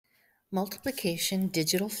Multiplication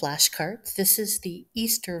digital flashcards. This is the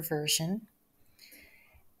Easter version,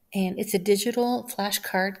 and it's a digital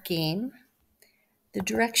flashcard game. The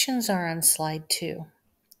directions are on slide 2.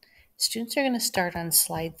 Students are going to start on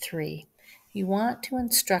slide 3. You want to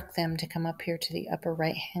instruct them to come up here to the upper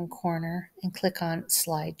right-hand corner and click on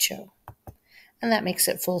slideshow. And that makes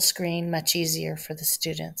it full screen, much easier for the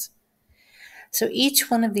students. So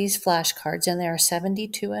each one of these flashcards, and there are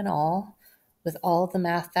 72 in all, with all the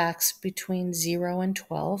math facts between 0 and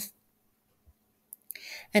 12.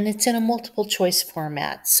 And it's in a multiple choice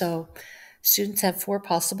format. So students have 4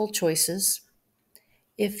 possible choices.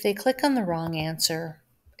 If they click on the wrong answer,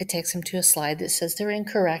 it takes them to a slide that says they're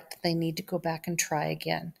incorrect. They need to go back and try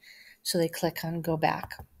again. So they click on go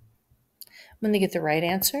back. When they get the right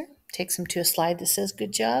answer, it takes them to a slide that says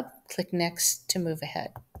good job. Click next to move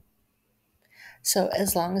ahead. So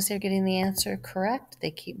as long as they're getting the answer correct, they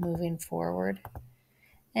keep moving forward.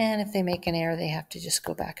 And if they make an error, they have to just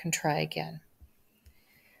go back and try again.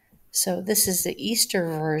 So this is the Easter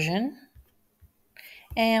version.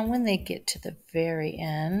 And when they get to the very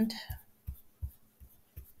end,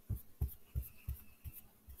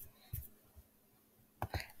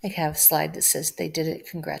 they have a slide that says they did it,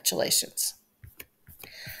 congratulations.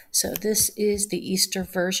 So this is the Easter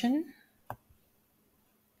version,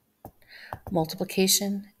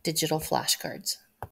 multiplication, digital flashcards.